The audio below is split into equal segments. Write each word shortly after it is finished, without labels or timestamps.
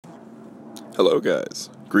Hello guys,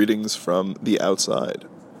 greetings from the outside.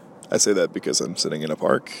 I say that because I'm sitting in a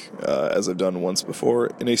park, as I've done once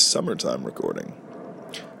before, in a summertime recording.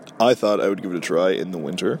 I thought I would give it a try in the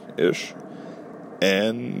winter-ish,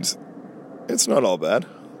 and it's not all bad.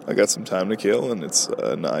 I got some time to kill, and it's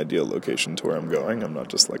an ideal location to where I'm going. I'm not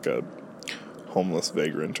just like a homeless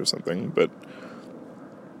vagrant or something, but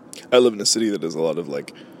I live in a city that has a lot of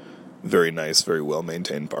like very nice, very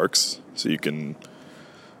well-maintained parks, so you can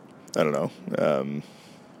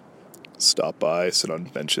stop by, sit on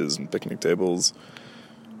benches and picnic tables.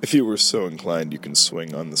 If you were so inclined, you can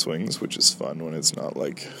swing on the swings, which is fun when it's not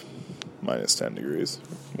like minus 10 degrees,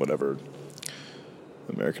 whatever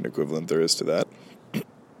American equivalent there is to that.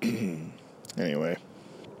 Anyway,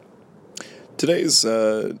 today's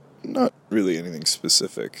not really anything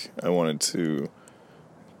specific. I wanted to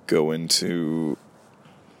go into,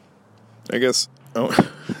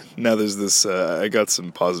 now there's this, I got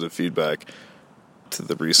some positive feedback to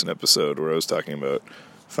the recent episode where I was talking about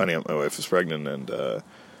finding out my wife was pregnant and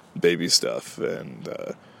baby stuff and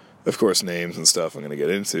of course names and stuff I'm going to get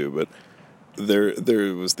into, but there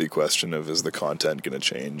was the question of, is the content going to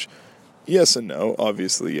change? Yes and no.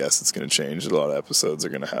 Obviously, yes, it's going to change. A lot of episodes are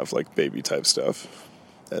going to have like baby type stuff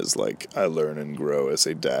as like I learn and grow as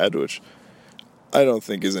a dad, which I don't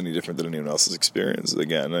think is any different than anyone else's experience.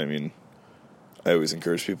 Again, I mean, I always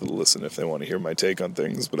encourage people to listen if they want to hear my take on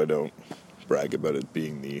things, but I don't brag about it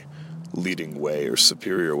being the leading way or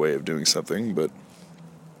superior way of doing something, but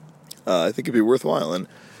I think it'd be worthwhile. And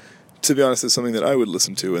to be honest, it's something that I would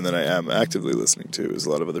listen to and that I am actively listening to is a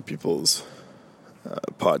lot of other people's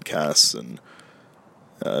podcasts and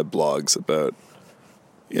blogs about,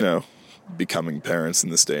 becoming parents in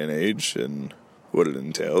this day and age and what it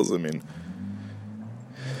entails. I mean,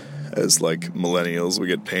 as like millennials, we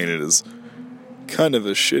get painted as kind of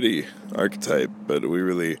a shitty archetype, but we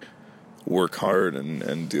really work hard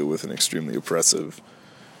and deal with an extremely oppressive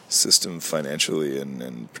system financially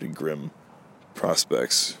and pretty grim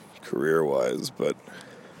prospects career-wise. But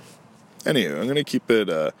anyway, I'm going to keep it,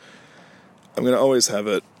 I'm going to always have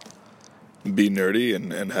it be nerdy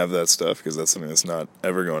and have that stuff because that's something that's not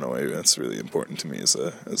ever going away. That's really important to me as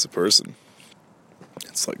a person.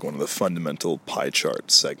 It's like one of the fundamental pie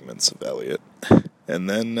chart segments of Elliot. And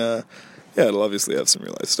then, it'll obviously have some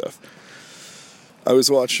real life stuff. I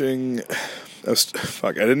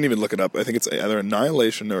didn't even look it up. I think it's either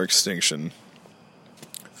Annihilation or Extinction.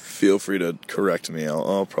 Feel free to correct me.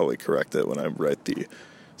 I'll probably correct it when I write the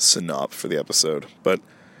synop for the episode. But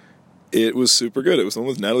it was super good. It was the one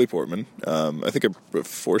with Natalie Portman. I think I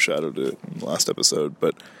foreshadowed it in the last episode,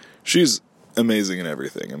 but she's amazing in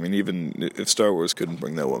everything. I mean, even if Star Wars couldn't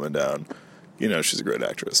bring that woman down, she's a great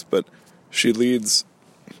actress. But she leads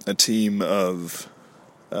a team of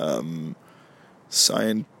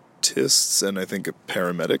scientists and I think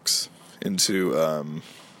paramedics into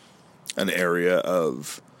an area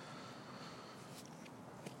of,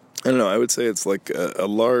 I would say it's like a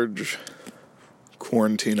large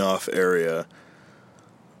quarantine-off area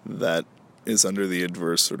that is under the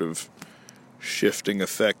adverse sort of shifting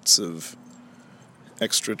effects of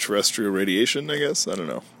extraterrestrial radiation, I guess. I don't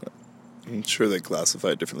know. I'm sure they classify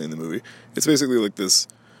it differently in the movie. It's basically like this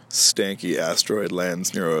stanky asteroid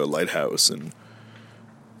lands near a lighthouse and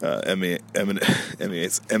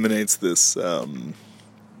emanates this,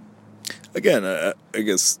 again, I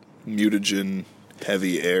guess, mutagen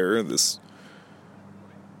heavy air, this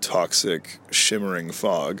toxic shimmering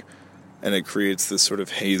fog, and it creates this sort of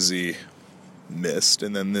hazy mist,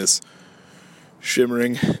 and then this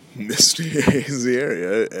shimmering misty hazy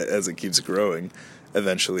area, as it keeps growing,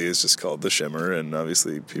 eventually is just called the Shimmer, and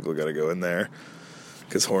obviously people gotta go in there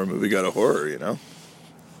because horror movie got a horror,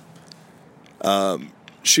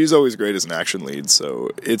 She's always great as an action lead,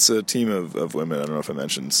 so it's a team of women. I don't know if I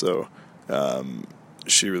mentioned, so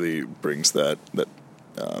she really brings that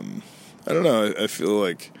I don't know, I feel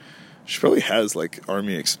like she probably has like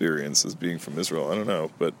army experience as being from Israel, I don't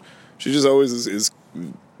know, but she just always is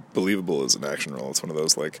believable as an action role. It's one of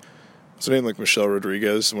those, like, what's her name, like Michelle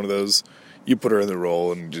Rodriguez, one of those, you put her in the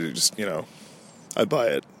role and you just, I buy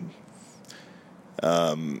it.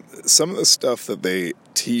 Some of the stuff that they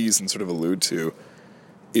tease and sort of allude to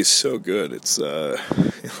is so good. It's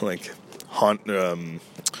like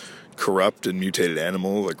corrupt and mutated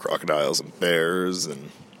animals like crocodiles and bears,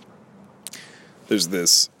 and there's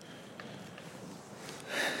this,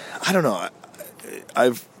 I don't know,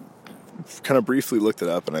 I've kind of briefly looked it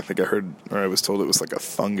up, and I think I was told it was like a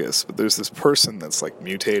fungus, but there's this person that's like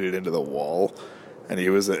mutated into the wall, and he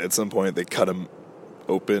was, at some point they cut him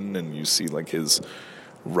open and you see like his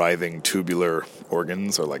writhing tubular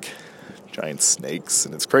organs are like giant snakes,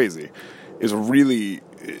 and it's crazy. is really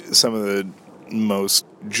some of the most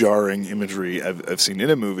jarring imagery I've seen in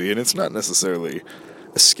a movie, and it's not necessarily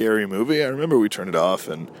a scary movie. I remember we turned it off,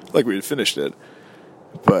 and like we had finished it,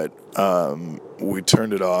 but we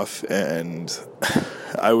turned it off, and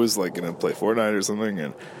I was like gonna play Fortnite or something,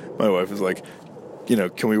 and my wife was like,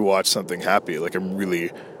 can we watch something happy? Like, I'm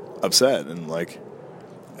really upset, and like,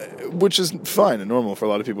 which is fine and normal for a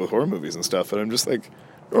lot of people with horror movies and stuff, but I'm just like,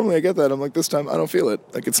 normally I get that. I'm like, this time I don't feel it.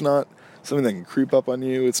 Like, it's not something that can creep up on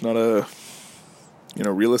you. It's not a,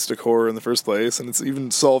 realistic horror in the first place, and it's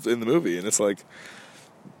even solved in the movie, and it's like,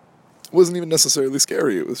 it wasn't even necessarily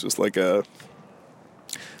scary. It was just like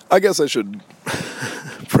I guess I should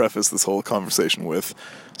preface this whole conversation with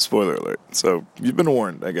spoiler alert. So, you've been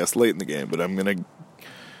warned, I guess, late in the game, but I'm going to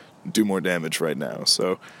do more damage right now.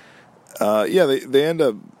 So, they end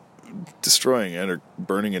up destroying it or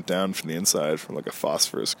burning it down from the inside from like a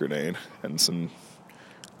phosphorus grenade and some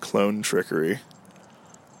clone trickery.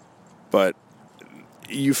 But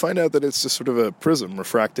you find out that it's just sort of a prism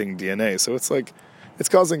refracting DNA. So it's like, it's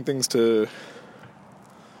causing things to...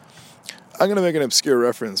 I'm going to make an obscure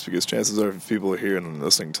reference because chances are if people are here and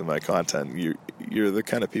listening to my content, you're the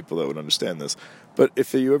kind of people that would understand this. But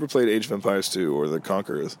if you ever played Age of Empires 2 or the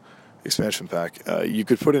Conquerors expansion pack, you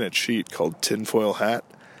could put in a cheat called Tinfoil Hat,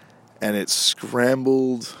 and it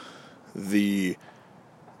scrambled the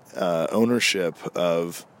ownership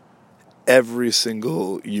of every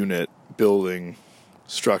single unit, building,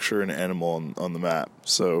 structure, and animal on the map.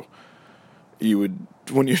 So you would,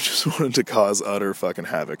 when you just wanted to cause utter fucking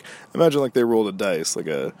havoc, imagine like they rolled a dice, like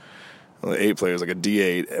 8 players, like a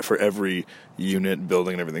D8 for every unit,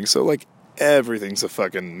 building, and everything. So like everything's a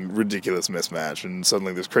fucking ridiculous mismatch, and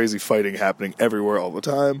suddenly there's crazy fighting happening everywhere all the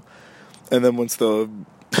time. And then once the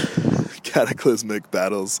cataclysmic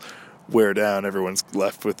battles wear down, everyone's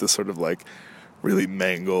left with this sort of like really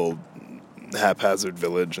mangled, haphazard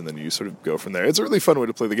village, and then you sort of go from there. It's a really fun way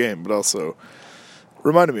to play the game, but also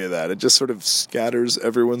reminded me of that. It just sort of scatters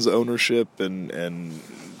everyone's ownership and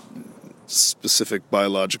specific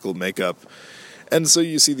biological makeup. And so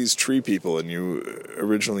you see these tree people, and you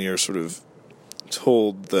originally are sort of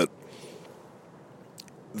told that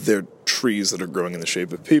they're trees that are growing in the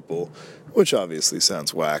shape of people, which obviously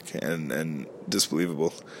sounds whack and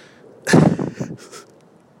disbelievable. I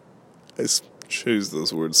choose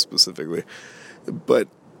those words specifically. But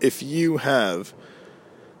if you have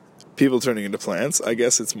people turning into plants, I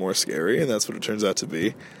guess it's more scary, and that's what it turns out to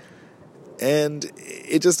be. And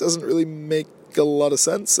it just doesn't really make a lot of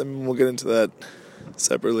sense. I mean, we'll get into that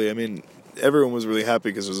separately. I mean, everyone was really happy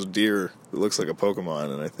because there's a deer that looks like a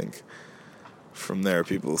Pokemon, and I think from there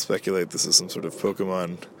people speculate this is some sort of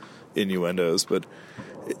Pokemon innuendos, but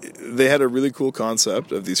they had a really cool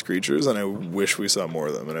concept of these creatures, and I wish we saw more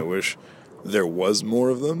of them, and I wish there was more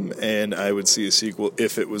of them, and I would see a sequel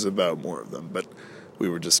if it was about more of them, but we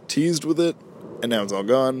were just teased with it, and now it's all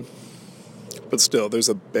gone. But still, there's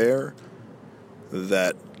a bear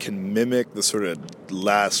that can mimic the sort of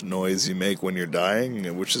last noise you make when you're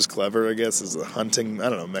dying, which is clever, I guess, as a hunting,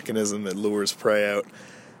 mechanism. It lures prey out,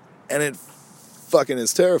 and it fucking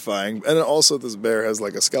is terrifying. And also, this bear has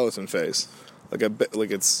like a skeleton face,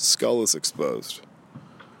 like its skull is exposed.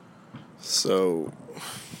 So,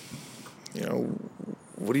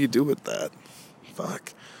 what do you do with that?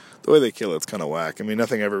 Fuck. The way they kill it's kind of whack. I mean,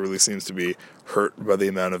 nothing ever really seems to be hurt by the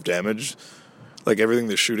amount of damage. Like, everything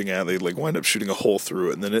they're shooting at, they like wind up shooting a hole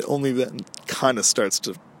through it, and then it only then kind of starts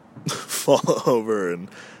to fall over and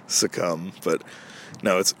succumb. But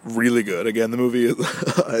no, it's really good. Again, the movie is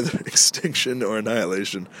either Extinction or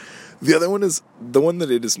Annihilation. The other one is, the one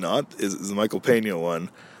that it is not, is the Michael Pena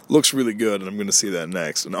one. Looks really good, and I'm going to see that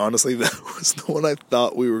next. And honestly, that was the one I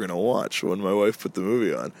thought we were going to watch when my wife put the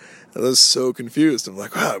movie on. And I was so confused. I'm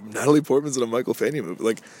like, wow, Natalie Portman's in a Michael Pena movie.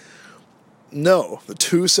 Like, no, the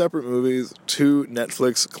 2 separate movies, 2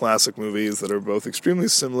 Netflix classic movies that are both extremely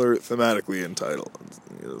similar thematically in title.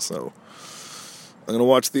 So I'm going to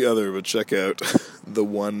watch the other, but check out the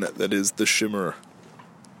one that is The Shimmer.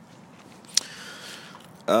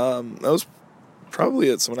 That was probably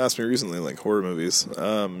it. Someone asked me recently, like, horror movies.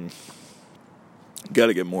 Got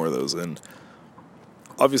to get more of those in.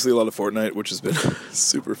 Obviously a lot of Fortnite, which has been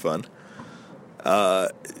super fun. I'm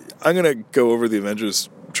going to go over the Avengers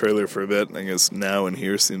trailer for a bit. I guess now and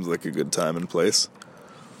here seems like a good time and place.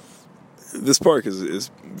 This park is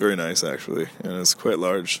very nice, actually, and it's quite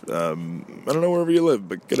large. I don't know wherever you live,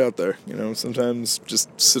 but get out there. Sometimes just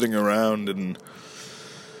sitting around and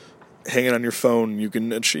hanging on your phone, you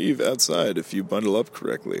can achieve outside if you bundle up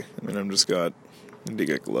correctly. I mean, I need to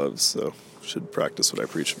get gloves, so should practice what I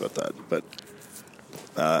preach about that. But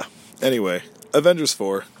anyway, Avengers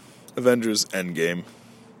 4. Avengers Endgame.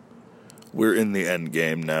 We're in the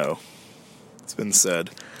Endgame now. It's been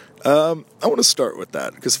said. I want to start with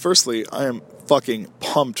that, because firstly, I am fucking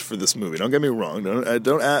pumped for this movie. Don't get me wrong.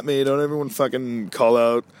 Don't at me. Don't everyone fucking call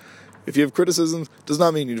out. If you have criticisms, does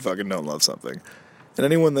not mean you fucking don't love something. And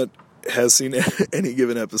anyone that has seen any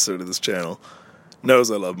given episode of this channel knows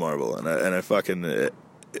I love Marvel, and I fucking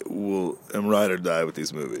am ride or die with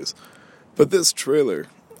these movies. But this trailer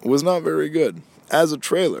was not very good. As a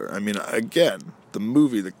trailer, I mean, again, the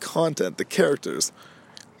movie, the content, the characters,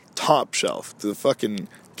 top shelf, the fucking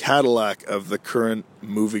Cadillac of the current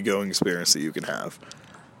movie-going experience that you can have.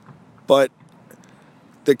 But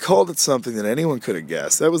they called it something that anyone could have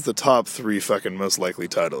guessed. That was the top 3 fucking most likely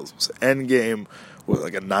titles. It was Endgame, with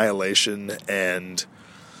like Annihilation, and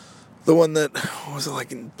the one that, what was it,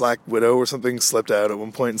 like in Black Widow or something, slipped out at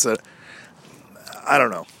one point and said, I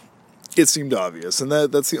don't know. It seemed obvious. And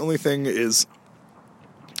that's the only thing is,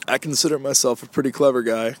 I consider myself a pretty clever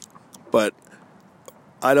guy, but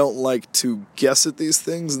I don't like to guess at these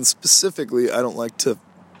things, and specifically, I don't like to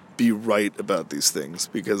be right about these things,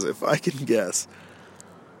 because if I can guess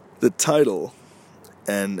the title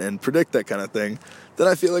and predict that kind of thing, then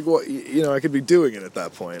I feel like, well, I could be doing it at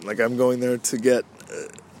that point. Like, I'm going there to get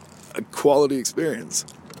a quality experience.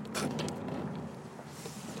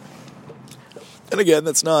 And again,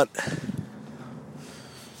 that's not...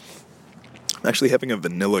 I'm actually having a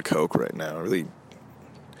vanilla Coke right now. I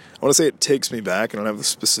want to say it takes me back. I don't have a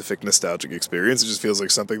specific nostalgic experience. It just feels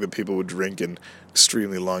like something that people would drink an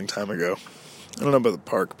extremely long time ago. I don't know about the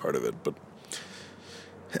park part of it, but...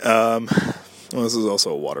 well, this is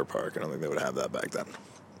also a water park. I don't think they would have that back then.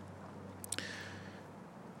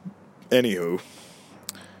 Anywho,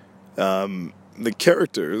 the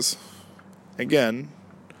characters, again,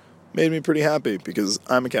 made me pretty happy, because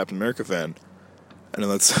I'm a Captain America fan. And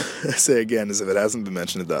let's say again, as if it hasn't been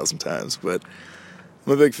mentioned 1,000 times, but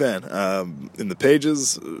I'm a big fan. In the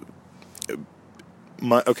pages,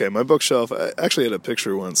 my bookshelf, I actually had a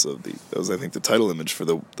picture once of that was, I think, the title image for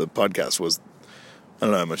the podcast was, I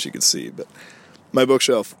don't know how much you could see, but my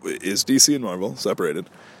bookshelf is DC and Marvel, separated.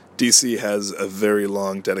 DC has a very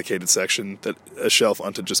long, dedicated section, a shelf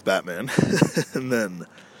onto just Batman, and then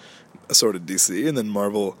assorted DC, and then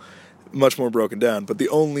Marvel, much more broken down. But the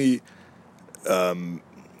only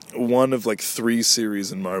one of like 3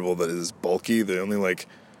 series in Marvel that is bulky, the only like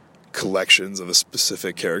collections of a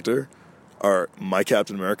specific character, are my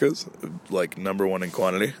Captain America's, like number 1 in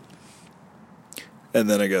quantity. And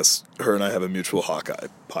then I guess her and I have a mutual Hawkeye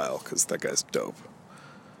pile, because that guy's dope.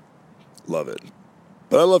 Love it.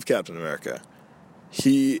 But I love Captain America.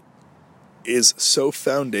 He is so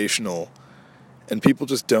foundational, and people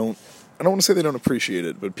just don't, I don't want to say they don't appreciate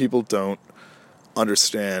it, but people don't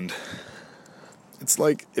understand. It's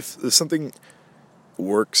like if something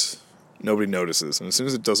works, nobody notices. And as soon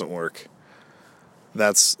as it doesn't work,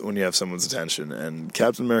 that's when you have someone's attention. And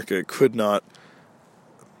Captain America could not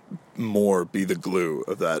more be the glue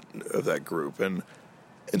of that group. And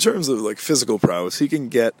in terms of like physical prowess, he can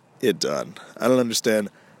get it done. I don't understand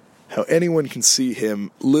how anyone can see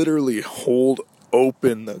him literally hold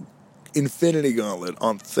open the Infinity Gauntlet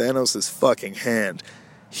on Thanos' fucking hand.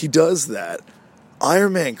 He does that.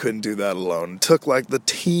 Iron Man couldn't do that alone. It took like the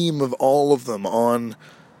team of all of them on,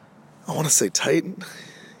 I want to say Titan,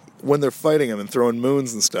 when they're fighting him and throwing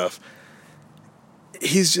moons and stuff.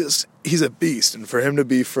 He's a beast. And for him to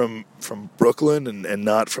be from Brooklyn and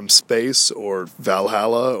not from space or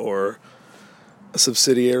Valhalla or a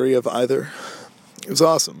subsidiary of either, it was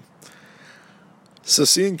awesome. So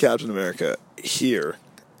seeing Captain America here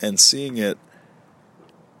and seeing it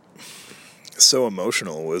so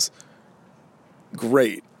emotional was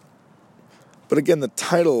great. But again, the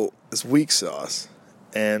title is weak sauce.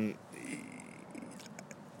 And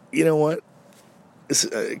you know what? It's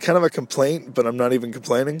kind of a complaint, but I'm not even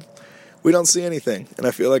complaining. We don't see anything, and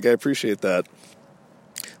I feel like I appreciate that.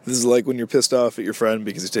 This is like when you're pissed off at your friend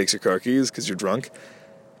because he takes your car keys because you're drunk,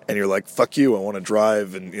 and you're like, fuck you, I want to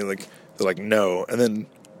drive, and they're like, no. And then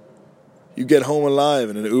you get home alive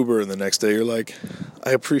in an Uber, and the next day you're like,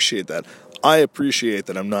 I appreciate that. I appreciate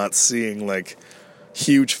that I'm not seeing, like,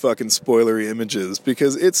 huge fucking spoilery images,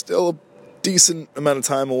 because it's still a decent amount of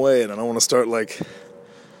time away, and I don't want to start, like,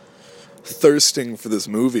 thirsting for this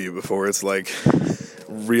movie before it's, like,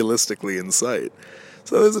 realistically in sight.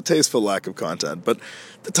 So there's a tasteful lack of content, but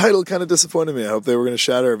the title kind of disappointed me. I hope they were going to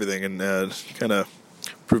shatter everything and kind of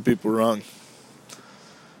prove people wrong.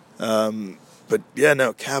 But yeah,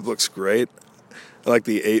 no, Cap looks great. I like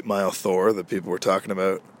the 8 Mile Thor that people were talking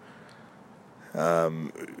about.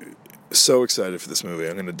 so excited for this movie.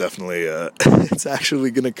 I'm going to definitely, it's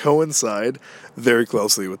actually going to coincide very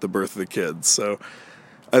closely with the birth of the kids. So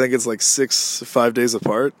I think it's like 5 days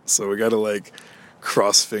apart. So we got to like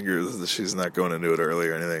cross fingers that she's not going into it early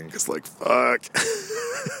or anything. Because like, fuck.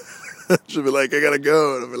 She'll be like, I got to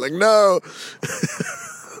go. And I'll be like, no.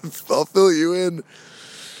 I'll fill you in.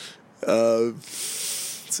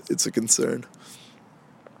 It's a concern.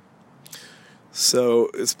 So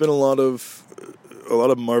it's been a lot of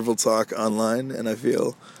Marvel talk online, and I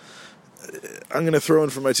feel I'm going to throw in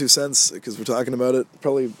for my 2 cents because we're talking about it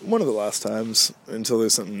probably one of the last times until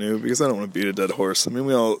there's something new, because I don't want to beat a dead horse. I mean,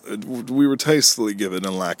 we were tastefully given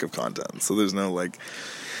a lack of content, so there's no like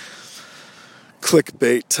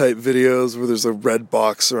clickbait type videos where there's a red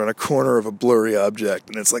box around a corner of a blurry object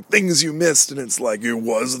and it's like things you missed, and it's like,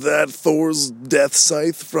 was that Thor's death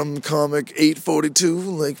scythe from comic 842?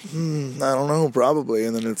 Like, I don't know, probably.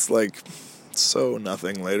 And then it's like so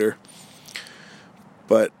nothing later.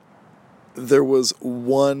 But there was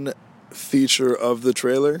one feature of the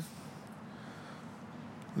trailer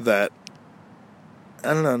that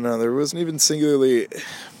I don't know, no, there wasn't even singularly,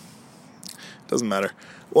 doesn't matter.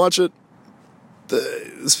 Watch it.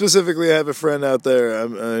 Specifically, I have a friend out there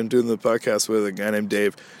I'm doing the podcast with, a guy named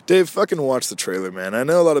Dave. Dave, fucking watch the trailer, man. I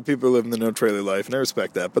know a lot of people are living the no trailer life, and I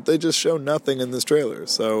respect that, but they just show nothing in this trailer,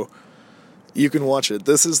 so you can watch it.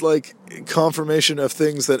 This is like confirmation of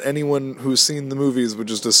things that anyone who's seen the movies would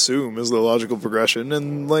just assume is the logical progression,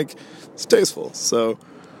 and like, it's tasteful. So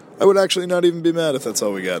I would actually not even be mad if that's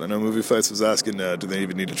all we got. I know Movie Fights was asking, do they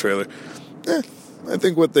even need a trailer? I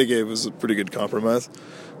think what they gave was a pretty good compromise.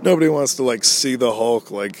 Nobody wants to, like, see the Hulk,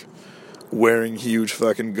 like, wearing huge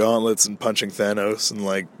fucking gauntlets and punching Thanos and,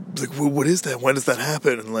 like what is that? When does that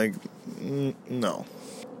happen? And, like, no.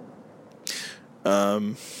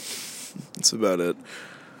 That's about it.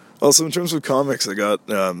 Also, in terms of comics, I got,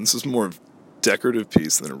 this is more of decorative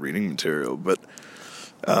piece than a reading material, but,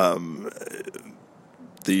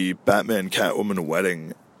 the Batman Catwoman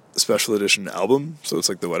Wedding special edition album, so it's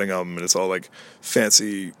like the wedding album, and it's all, like,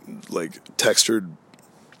 fancy, like, textured,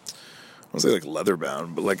 I won't say like leather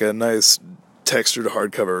bound, but like a nice textured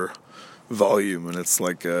hardcover volume, and it's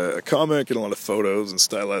like a comic and a lot of photos and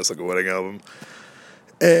stylized like a wedding album.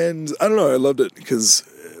 And I don't know, I loved it because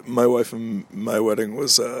my wife and my wedding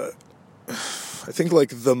was I think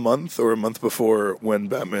like the month or a month before when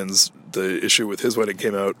the issue with his wedding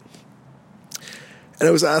came out. And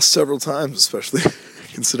I was asked several times, especially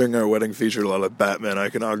considering our wedding featured a lot of Batman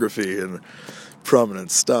iconography and prominent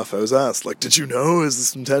stuff, I was asked, like, did you know? Is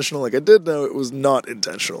this intentional? Like, I did know it was not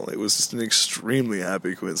intentional. It was just an extremely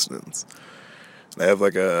happy coincidence. And I have,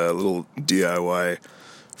 like, a little DIY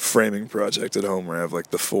framing project at home where I have, like,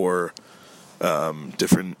 the 4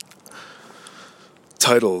 different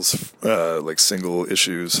titles, like, single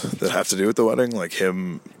issues that have to do with the wedding, like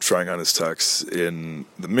him trying on his tux in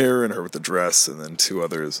the mirror and her with the dress, and then 2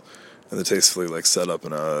 others, and they're tastefully, like, set up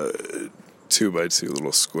in a 2x2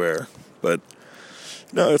 little square. But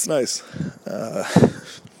no, it's nice. I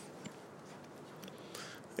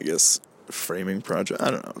guess framing project.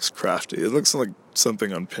 I don't know. It's crafty. It looks like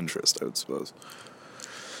something on Pinterest, I would suppose.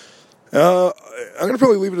 I'm going to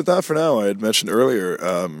probably leave it at that for now. I had mentioned earlier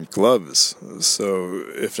gloves. So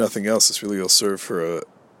if nothing else, this really will serve for a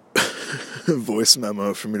voice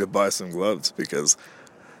memo for me to buy some gloves, because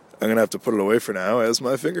I'm going to have to put it away for now as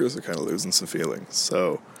my fingers are kind of losing some feeling.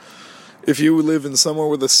 So if you live in somewhere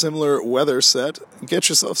with a similar weather set, get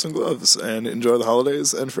yourself some gloves and enjoy the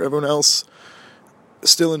holidays. And for everyone else,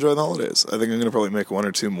 still enjoy the holidays. I think I'm going to probably make 1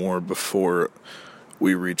 or 2 more before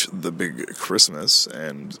we reach the big Christmas.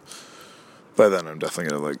 And by then, I'm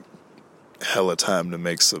definitely going to, like, hella time to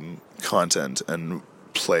make some content and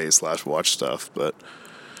play/watch stuff. But,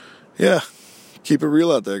 yeah, keep it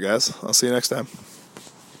real out there, guys. I'll see you next time.